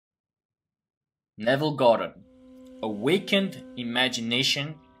Neville Goddard, Awakened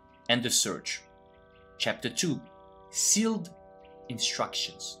Imagination and the Search. Chapter 2, Sealed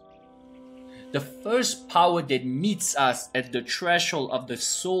Instructions. The first power that meets us at the threshold of the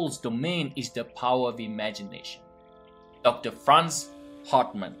soul's domain is the power of imagination. Dr. Franz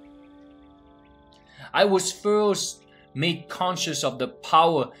Hartmann. I was first made conscious of the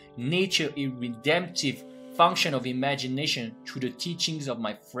power, nature, and redemptive function of imagination through the teachings of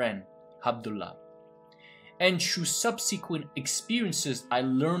my friend Abdullah. And through subsequent experiences, I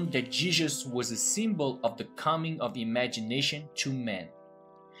learned that Jesus was a symbol of the coming of imagination to man.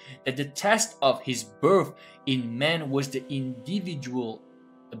 That the test of his birth in man was the individual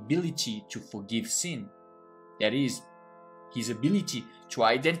ability to forgive sin. That is, his ability to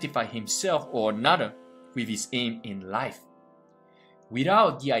identify himself or another with his aim in life.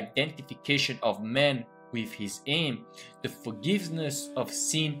 Without the identification of man with his aim, the forgiveness of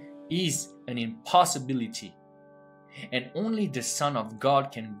sin is an impossibility, and only the Son of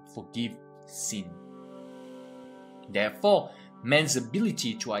God can forgive sin. Therefore, man's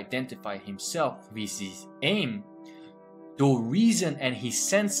ability to identify himself with his aim, though reason and his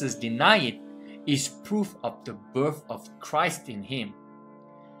senses deny it, is proof of the birth of Christ in him.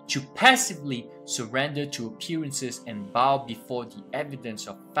 To passively surrender to appearances and bow before the evidence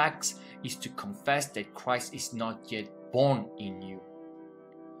of facts is to confess that Christ is not yet born in you.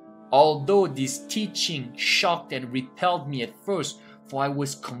 Although this teaching shocked and repelled me at first, for I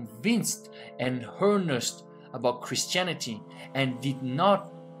was convinced and earnest about Christianity and did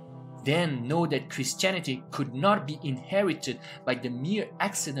not then know that Christianity could not be inherited by the mere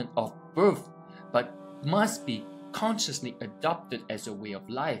accident of birth, but must be consciously adopted as a way of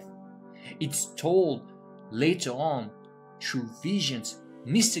life. It's told later on through visions,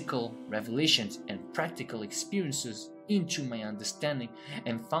 mystical revelations, and practical experiences into my understanding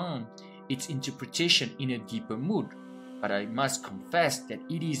and found its interpretation in a deeper mood. But I must confess that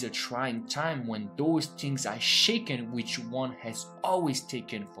it is a trying time when those things are shaken which one has always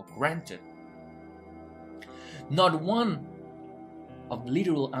taken for granted. Not one of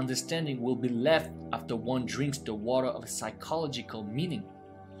literal understanding will be left after one drinks the water of psychological meaning.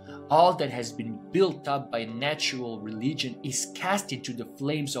 All that has been built up by natural religion is cast into the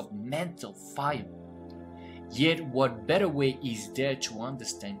flames of mental fire. Yet what better way is there to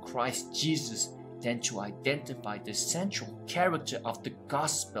understand Christ Jesus than to identify the central character of the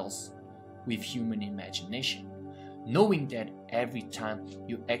Gospels with human imagination, knowing that every time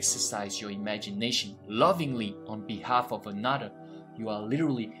you exercise your imagination lovingly on behalf of another, you are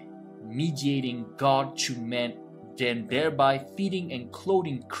literally mediating God to man, then thereby feeding and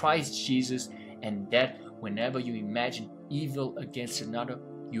clothing Christ Jesus, and that whenever you imagine evil against another,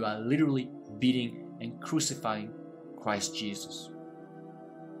 you are literally beating and crucifying Christ Jesus.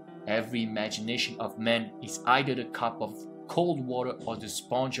 Every imagination of man is either the cup of cold water or the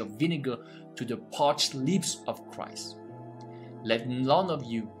sponge of vinegar to the parched lips of Christ. Let none of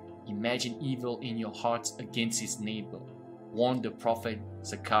you imagine evil in your hearts against his neighbor, warned the prophet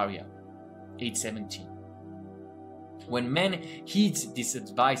Zechariah 8:17. When man heeds this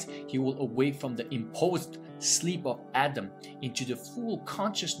advice, he will awake from the imposed sleep of Adam into the full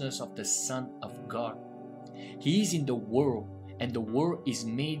consciousness of the Son of God. He is in the world, and the world is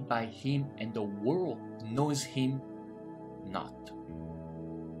made by him, and the world knows him not.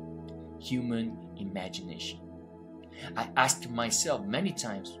 Human imagination. I asked myself many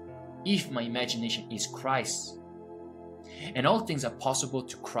times, if my imagination is Christ, and all things are possible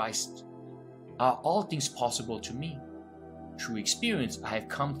to Christ, are all things possible to me? Through experience, I have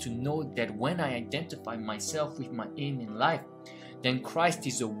come to know that when I identify myself with my aim in life, then Christ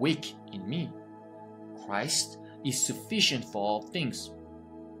is awake in me. Christ is sufficient for all things.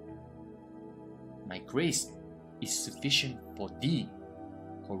 My grace is sufficient for thee.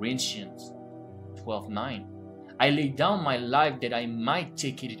 Corinthians 12:9. I lay down my life that I might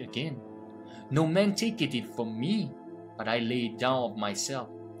take it again. No man taketh it from me, but I lay it down of myself.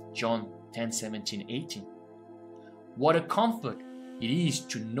 John 10:17-18. What a comfort it is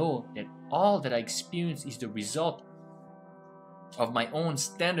to know that all that I experience is the result of my own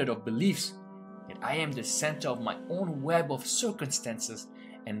standard of beliefs, that I am the center of my own web of circumstances,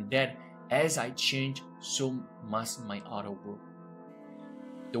 and that as I change, so must my outer world.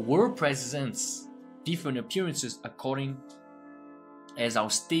 The world presents different appearances according as our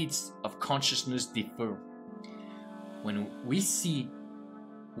states of consciousness differ. When we see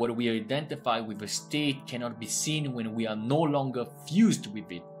what we identify with a state cannot be seen when we are no longer fused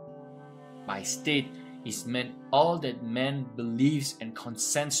with it. By state is meant all that man believes and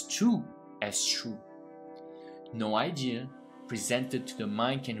consents to as true. No idea, presented to the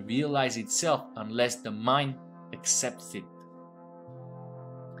mind can realize itself unless the mind accepts it.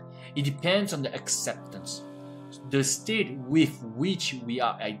 It depends on the acceptance. The state with which we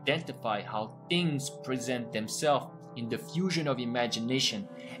are identify how things present themselves in the fusion of imagination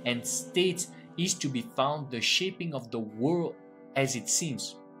and states is to be found the shaping of the world as it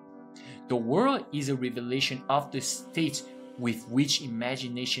seems. The world is a revelation of the states with which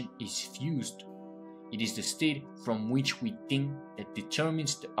imagination is fused. It is the state from which we think that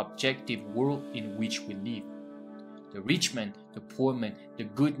determines the objective world in which we live. The rich man, the poor man, the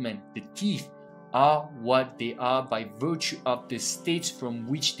good man, the thief are what they are by virtue of the states from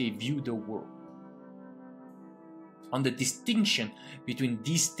which they view the world. On the distinction between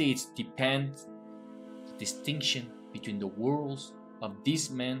these states depends the distinction between the worlds of these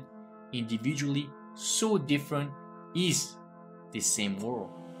men, individually so different, is the same world.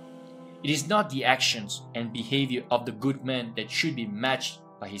 It is not the actions and behavior of the good man that should be matched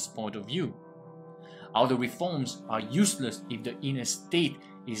by his point of view. Outer reforms are useless if the inner state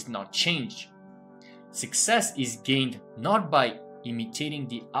is not changed. Success is gained not by imitating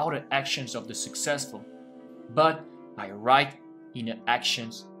the outer actions of the successful, but by right inner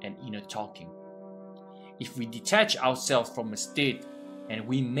actions and inner talking. If we detach ourselves from a state, and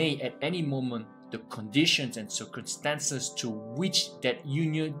we may at any moment the conditions and circumstances to which that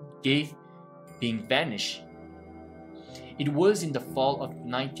union gave being vanished. It was in the fall of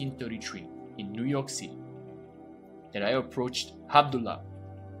 1933 in New York City that I approached Abdullah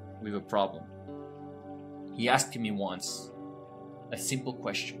with a problem. He asked me once a simple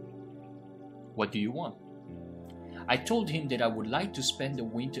question: "What do you want?" I told him that I would like to spend the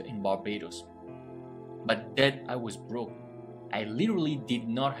winter in Barbados, but that I was broke. I literally did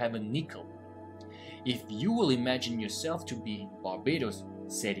not have a nickel. "If you will imagine yourself to be in Barbados,"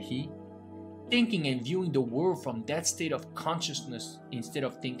 said he, "thinking and viewing the world from that state of consciousness instead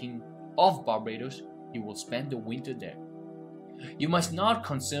of thinking of Barbados, you will spend the winter there. You must not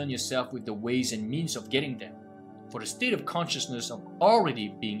concern yourself with the ways and means of getting there, for the state of consciousness of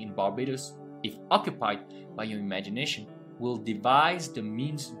already being in Barbados, if occupied by your imagination, will devise the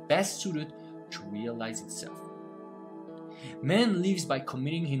means best suited to realize itself. Man lives by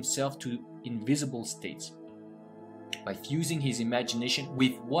committing himself to invisible states, by fusing his imagination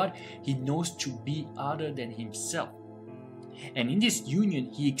with what he knows to be other than himself. And in this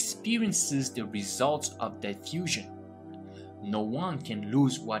union, he experiences the results of that fusion. No one can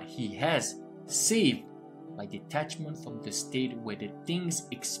lose what he has, save by detachment from the state where the things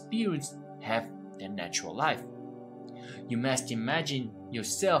experienced have their natural life. You must imagine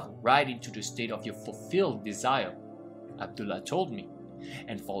yourself right into the state of your fulfilled desire," Abdullah told me,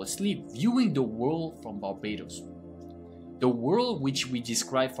 "and fall asleep viewing the world from Barbados. The world which we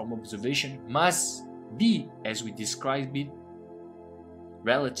describe from observation must be, as we describe it,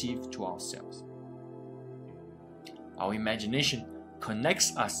 relative to ourselves. Our imagination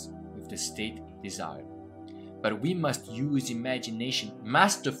connects us with the state desired, but we must use imagination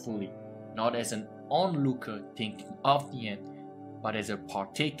masterfully, not as an onlooker thinking of the end, but as a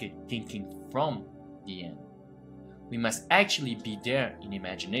partaker thinking from the end. We must actually be there in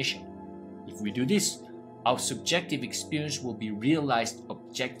imagination. If we do this, our subjective experience will be realized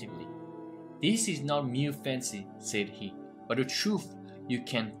objectively. This is not mere fancy," said he, "but a truth you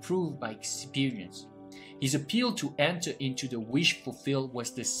can prove by experience." His appeal to enter into the wish fulfilled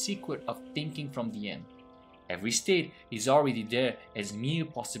was the secret of thinking from the end. Every state is already there as mere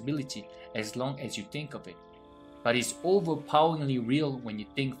possibility as long as you think of it, but is overpoweringly real when you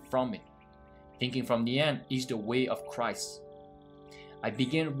think from it. Thinking from the end is the way of Christ. I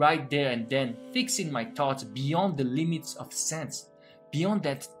began right there and then, fixing my thoughts beyond the limits of sense, beyond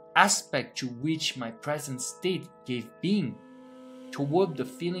that aspect to which my present state gave being, toward the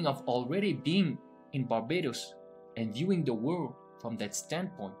feeling of already being in Barbados and viewing the world from that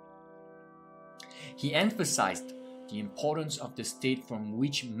standpoint. He emphasized the importance of the state from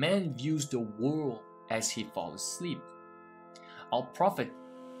which man views the world as he falls asleep. Our prophet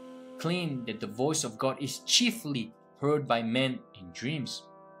claimed that the voice of God is chiefly heard by men in dreams.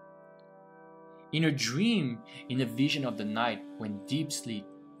 In a dream, in a vision of the night, when deep sleep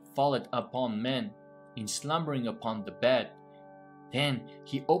falleth upon man, in slumbering upon the bed, then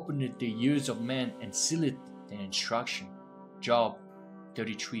he opened the ears of man and sealed their instruction. Job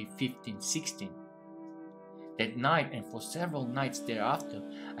 33:15-16. That night and for several nights thereafter,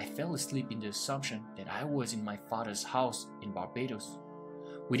 I fell asleep in the assumption that I was in my father's house in Barbados.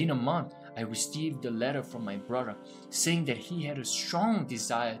 Within a month, I received a letter from my brother saying that he had a strong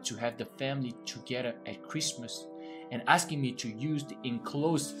desire to have the family together at Christmas and asking me to use the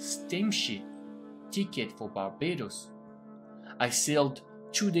enclosed steamship ticket for Barbados. I sailed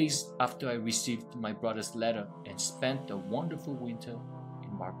 2 days after I received my brother's letter and spent a wonderful winter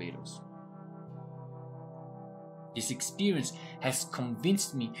in Barbados. This experience has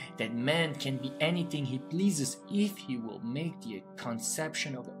convinced me that man can be anything he pleases if he will make the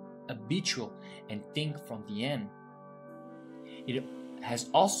conception of habitual and think from the end. It has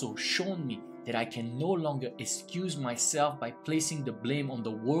also shown me that I can no longer excuse myself by placing the blame on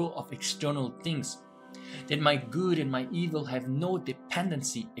the world of external things, that my good and my evil have no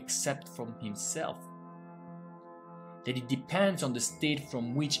dependency except from himself, that it depends on the state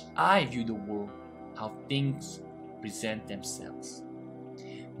from which I view the world, how things present themselves.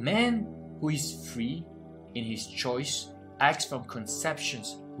 Man who is free in his choice acts from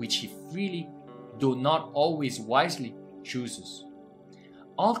conceptions which he freely, though not always wisely, chooses.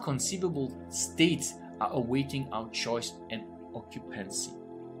 All conceivable states are awaiting our choice and occupancy.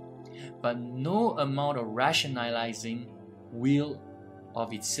 But no amount of rationalizing will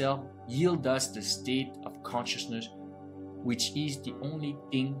of itself yield us the state of consciousness which is the only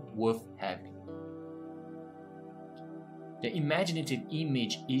thing worth having. The imaginative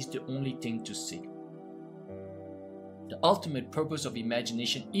image is the only thing to seek. The ultimate purpose of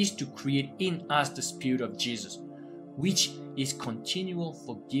imagination is to create in us the Spirit of Jesus, which is continual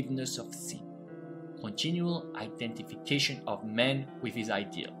forgiveness of sin, continual identification of man with his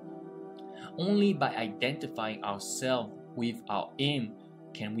ideal. Only by identifying ourselves with our aim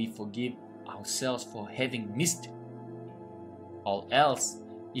can we forgive ourselves for having missed it. All else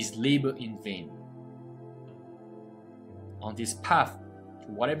is labor in vain. On this path, to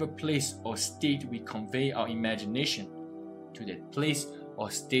whatever place or state we convey our imagination, to that place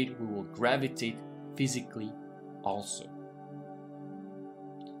or state we will gravitate physically also.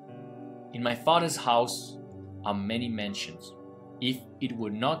 In my Father's house are many mansions. If it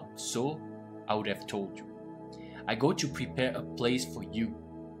were not so, I would have told you. I go to prepare a place for you,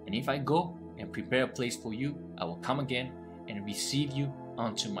 and if I go and prepare a place for you, I will come again and receive you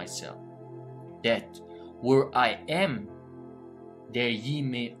unto myself, that where I am, there ye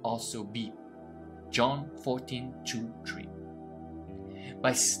may also be. John 14:2-3.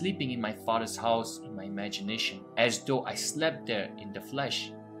 By sleeping in my Father's house in my imagination, as though I slept there in the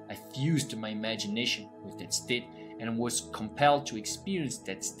flesh, I fused my imagination with that state and was compelled to experience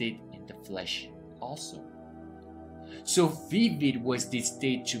that state in the flesh also. So vivid was this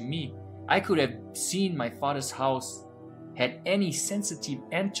state to me, I could have seen my Father's house had any sensitive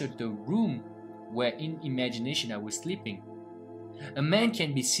entered the room where in imagination I was sleeping. A man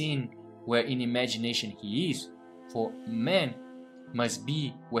can be seen where in imagination he is, for man must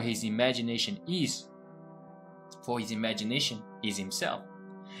be where his imagination is, for his imagination is himself.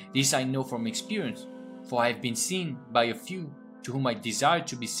 This I know from experience, for I have been seen by a few to whom I desired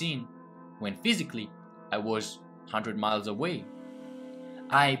to be seen, when physically I was 100 miles away.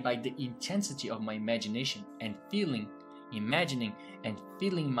 I, by the intensity of my imagination and imagining and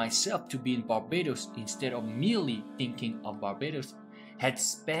feeling myself to be in Barbados instead of merely thinking of Barbados, had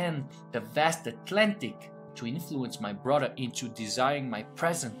spanned the vast Atlantic to influence my brother into desiring my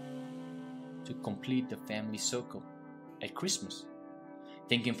presence to complete the family circle at Christmas.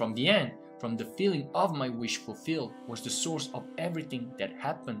 Thinking from the end, from the feeling of my wish fulfilled was the source of everything that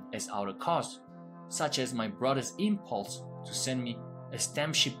happened as outer cause, such as my brother's impulse to send me a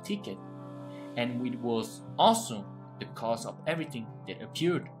steamship ticket, and it was also the cause of everything that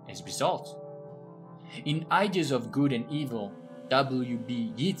appeared as results. In Ideas of Good and Evil,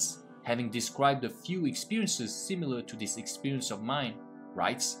 W.B. Yeats, having described a few experiences similar to this experience of mine,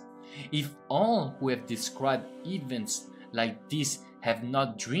 writes, "If all who have described events like this have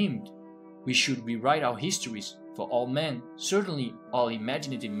not dreamed, we should rewrite our histories, for all men, certainly all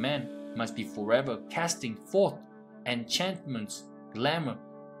imaginative men, must be forever casting forth enchantments, glamour,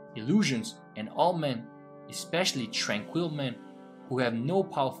 illusions, and all men, especially tranquil men who have no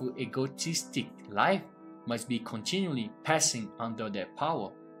powerful egotistic life, must be continually passing under their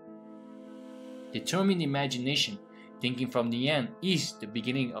power. Determined imagination, thinking from the end, is the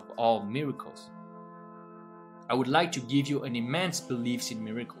beginning of all miracles." I would like to give you an immense belief in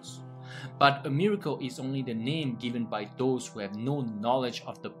miracles, but a miracle is only the name given by those who have no knowledge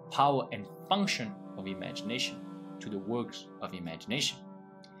of the power and function of imagination to the works of imagination.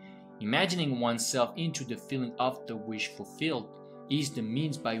 Imagining oneself into the feeling of the wish fulfilled is the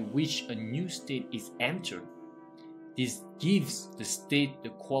means by which a new state is entered. This gives the state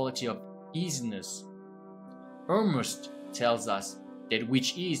the quality of easiness. Ernst tells us that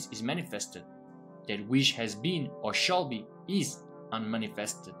which is manifested, that which has been or shall be is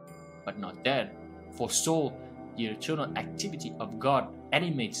unmanifested, but not dead, for so the eternal activity of God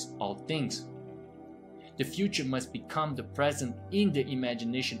animates all things. The future must become the present in the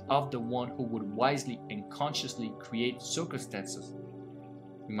imagination of the one who would wisely and consciously create circumstances.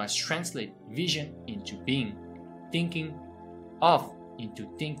 We must translate vision into being, thinking of into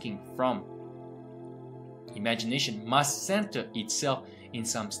thinking from. Imagination must center itself in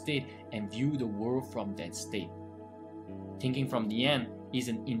some state and view the world from that state. Thinking from the end is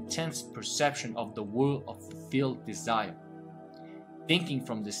an intense perception of the world of fulfilled desire. Thinking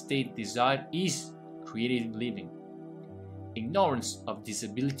from the state desired is creative living. Ignorance of this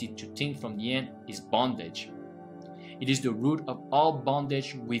ability to think from the end is bondage. It is the root of all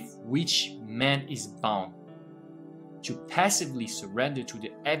bondage with which man is bound. To passively surrender to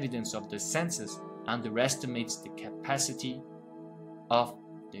the evidence of the senses underestimates the capacity of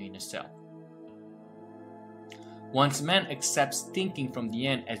the inner self. Once man accepts thinking from the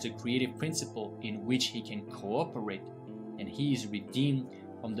end as a creative principle in which he can cooperate, and he is redeemed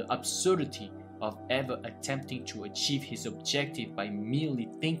from the absurdity of ever attempting to achieve his objective by merely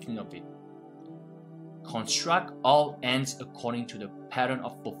thinking of it. Construct all ends according to the pattern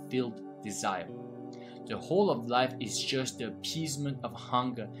of fulfilled desire. The whole of life is just the appeasement of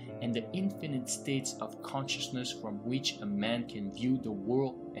hunger and the infinite states of consciousness from which a man can view the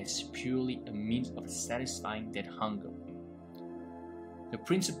world as purely a means of satisfying that hunger. The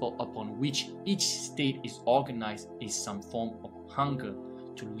principle upon which each state is organized is some form of hunger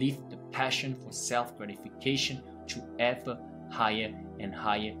to lift the passion for self-gratification to ever higher and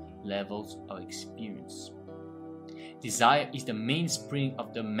higher levels of experience. Desire is the mainspring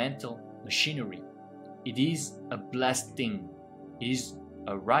of the mental machinery. It is a blessed thing. It is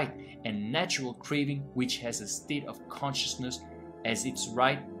a right and natural craving which has a state of consciousness as its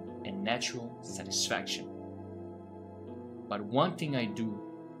right and natural satisfaction. But one thing I do,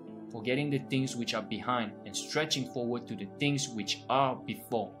 forgetting the things which are behind and stretching forward to the things which are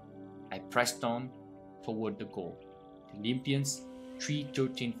before, I pressed on toward the goal. Philippians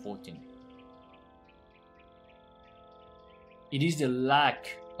 3:13-14. It is the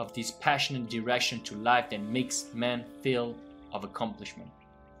lack of this passionate direction to life that makes man fail of accomplishment.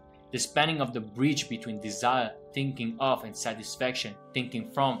 The spanning of the bridge between desire, thinking of, and satisfaction,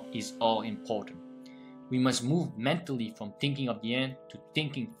 thinking from, is all important. We must move mentally from thinking of the end to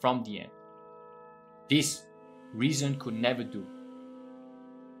thinking from the end. This reason could never do.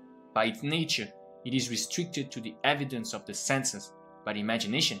 By its nature, it is restricted to the evidence of the senses, but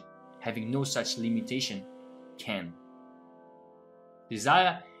imagination, having no such limitation, can.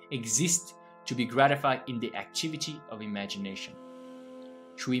 Desire exists to be gratified in the activity of imagination.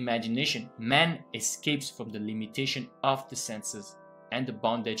 Through imagination, man escapes from the limitation of the senses and the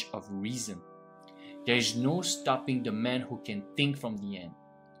bondage of reason. There is no stopping the man who can think from the end.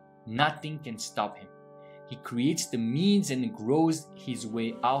 Nothing can stop him. He creates the means and grows his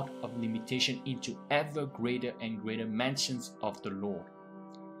way out of limitation into ever greater and greater mansions of the Lord.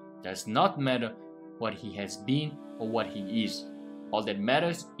 It does not matter what he has been or what he is. All that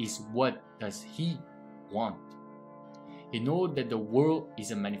matters is what does he want. He knows that the world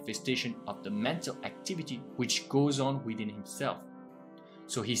is a manifestation of the mental activity which goes on within himself.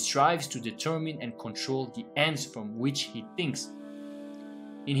 So he strives to determine and control the ends from which he thinks.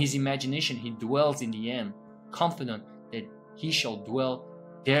 In his imagination he dwells in the end, confident that he shall dwell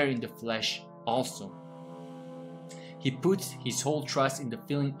there in the flesh also. He puts his whole trust in the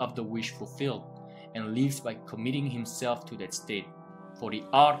feeling of the wish fulfilled, and lives by committing himself to that state. For the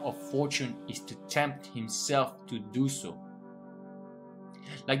art of fortune is to tempt himself to do so.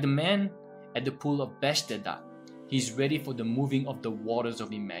 Like the man at the pool of Bethesda, he is ready for the moving of the waters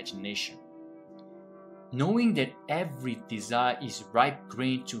of imagination. Knowing that every desire is ripe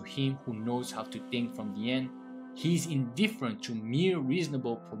grain to him who knows how to think from the end, he is indifferent to mere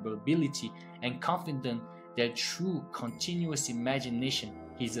reasonable probability and confident that through continuous imagination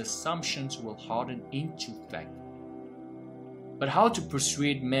his assumptions will harden into fact. But how to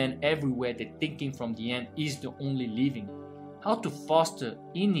persuade men everywhere that thinking from the end is the only living? How to foster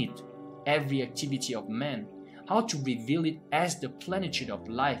in it every activity of man? How to reveal it as the plenitude of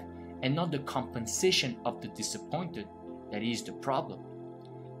life and not the compensation of the disappointed? That is the problem.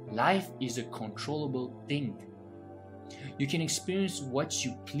 Life is a controllable thing. You can experience what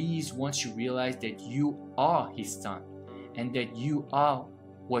you please once you realize that you are his son and that you are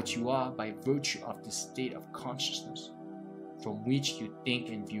what you are by virtue of the state of consciousness from which you think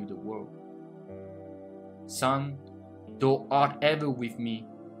and view the world. Son, thou art ever with me,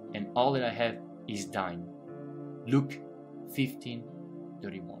 and all that I have is thine. Luke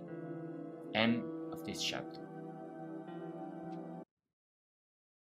 15:31. End of this chapter.